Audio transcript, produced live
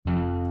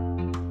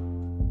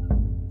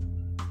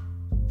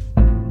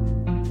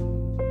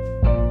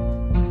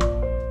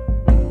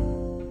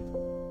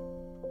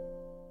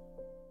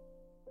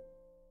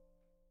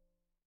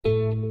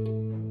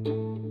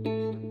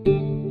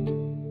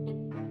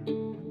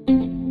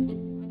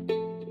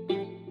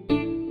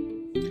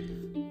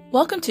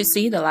Welcome to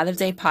See the Light of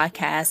Day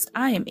podcast.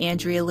 I am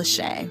Andrea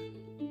Lachey.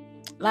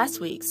 Last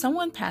week,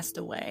 someone passed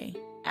away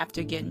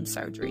after getting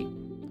surgery.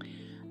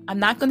 I'm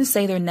not going to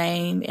say their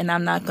name, and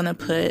I'm not going to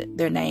put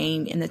their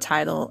name in the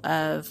title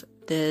of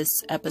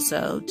this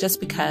episode just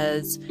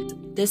because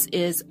this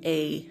is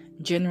a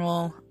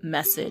general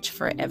message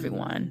for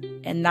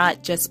everyone, and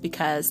not just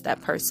because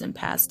that person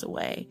passed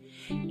away.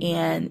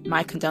 And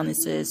my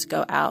condolences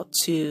go out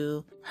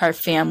to her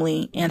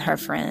family and her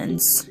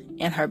friends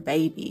and her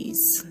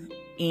babies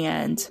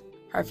and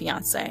her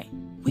fiance.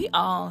 We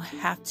all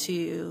have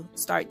to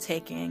start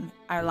taking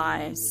our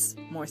lives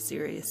more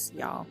serious,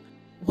 y'all.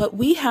 What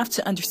we have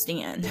to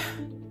understand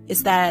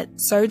is that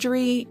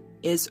surgery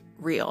is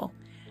real.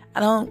 I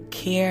don't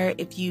care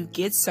if you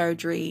get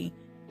surgery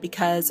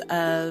because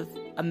of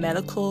a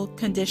medical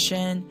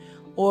condition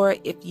or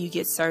if you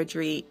get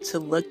surgery to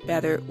look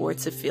better or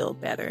to feel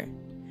better.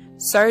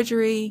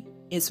 Surgery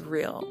is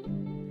real.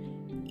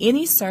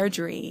 Any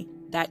surgery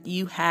that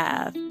you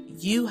have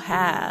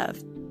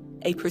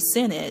a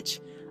percentage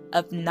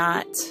of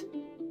not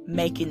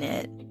making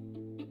it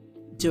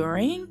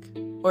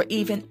during or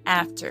even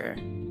after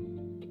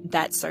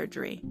that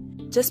surgery.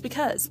 Just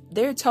because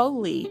they're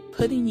totally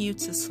putting you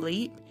to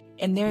sleep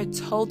and they're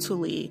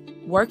totally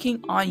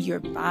working on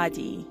your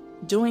body,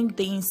 doing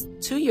things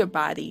to your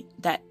body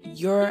that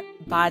your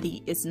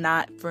body is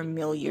not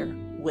familiar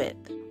with.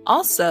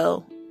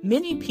 Also,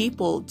 many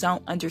people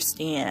don't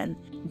understand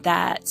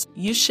that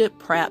you should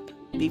prep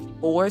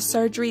before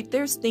surgery.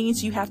 There's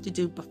things you have to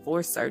do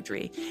before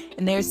surgery,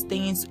 and there's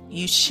things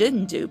you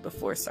shouldn't do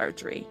before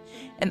surgery.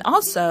 And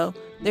also,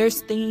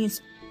 there's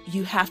things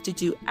you have to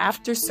do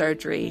after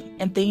surgery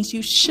and things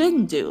you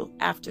shouldn't do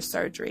after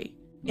surgery.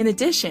 In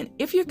addition,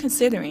 if you're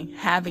considering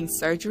having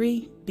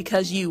surgery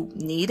because you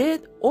need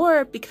it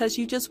or because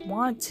you just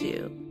want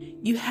to,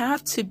 you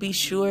have to be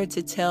sure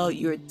to tell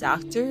your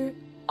doctor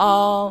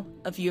all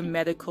of your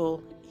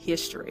medical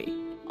history.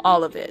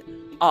 All of it.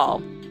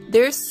 All.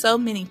 There's so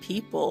many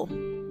people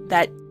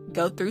that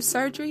go through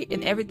surgery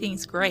and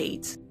everything's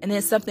great, and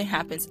then something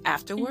happens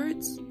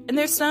afterwards. And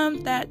there's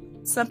some that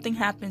something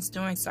happens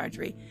during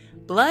surgery.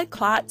 Blood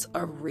clots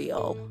are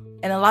real,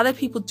 and a lot of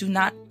people do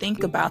not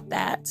think about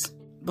that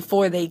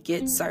before they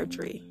get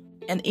surgery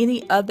and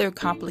any other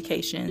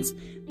complications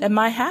that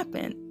might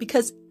happen,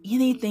 because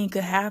anything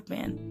could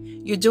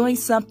happen. You're doing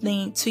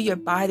something to your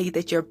body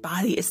that your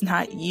body is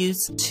not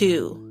used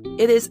to.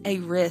 It is a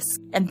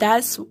risk. And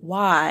that's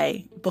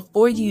why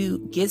before you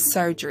get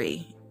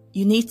surgery,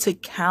 you need to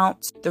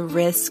count the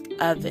risk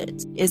of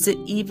it. Is it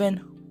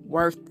even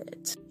worth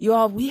it? You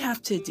all, we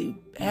have to do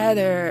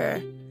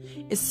better.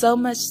 It's so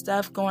much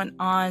stuff going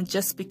on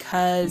just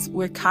because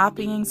we're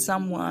copying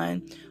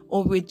someone,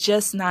 or we're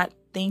just not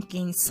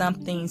thinking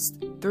something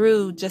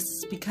through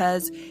just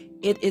because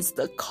it is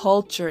the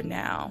culture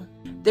now.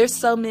 There's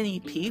so many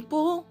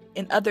people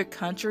in other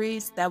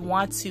countries that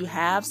want to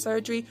have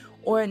surgery,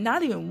 or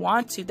not even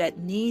want to, that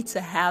need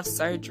to have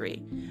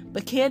surgery,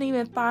 but can't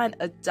even find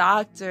a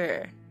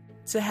doctor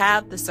to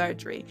have the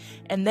surgery.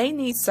 And they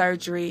need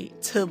surgery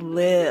to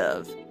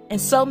live. And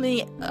so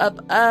many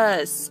of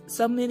us,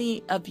 so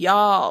many of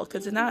y'all,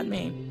 because it's not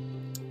me,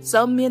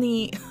 so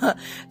many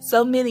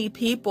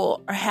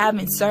people are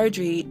having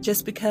surgery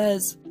just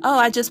because,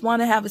 I just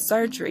want to have a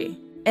surgery,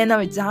 and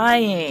are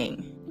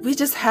dying. We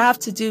just have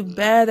to do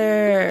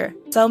better.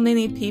 So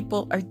many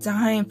people are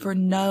dying for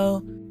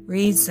no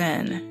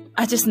reason.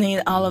 I just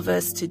need all of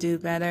us to do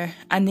better.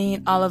 I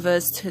need all of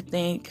us to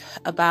think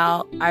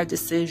about our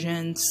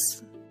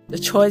decisions, the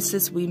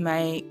choices we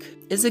make.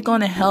 Is it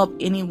going to help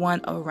anyone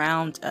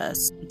around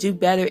us do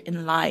better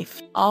in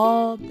life?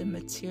 All the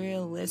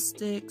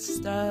materialistic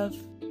stuff.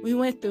 We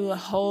went through a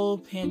whole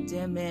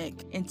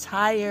pandemic,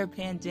 entire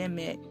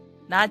pandemic,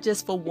 not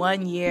just for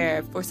 1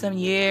 year, for some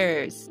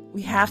years.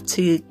 We have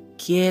to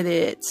get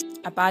it.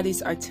 Our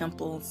bodies are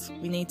temples.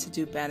 We need to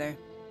do better.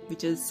 We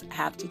just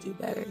have to do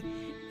better.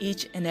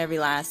 Each and every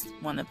last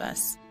one of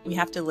us. We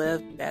have to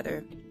live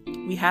better.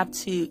 We have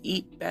to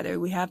eat better.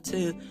 We have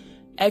to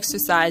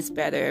exercise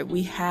better.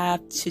 We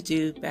have to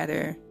do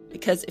better.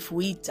 Because if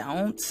we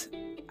don't,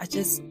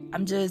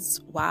 I'm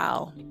just,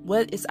 wow.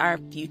 What is our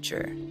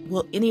future?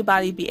 Will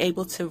anybody be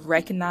able to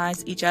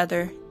recognize each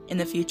other in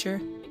the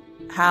future?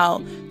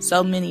 How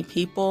so many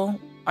people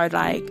are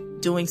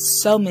doing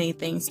so many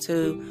things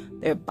to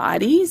their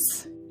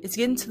bodies. It's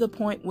getting to the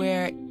point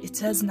where it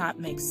does not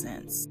make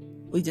sense.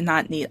 We do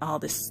not need all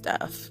this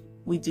stuff.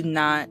 We do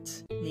not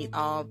need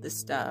all this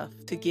stuff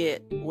to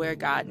get where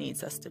God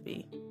needs us to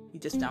be. We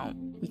just don't.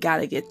 We got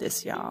to get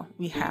this, y'all.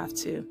 We have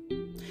to.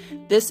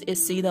 This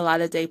is See the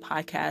Light of Day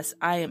podcast.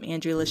 I am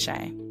Andrea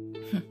Lachey.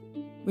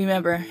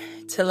 Remember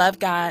to love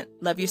God,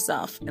 love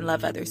yourself, and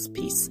love others.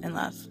 Peace and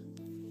love.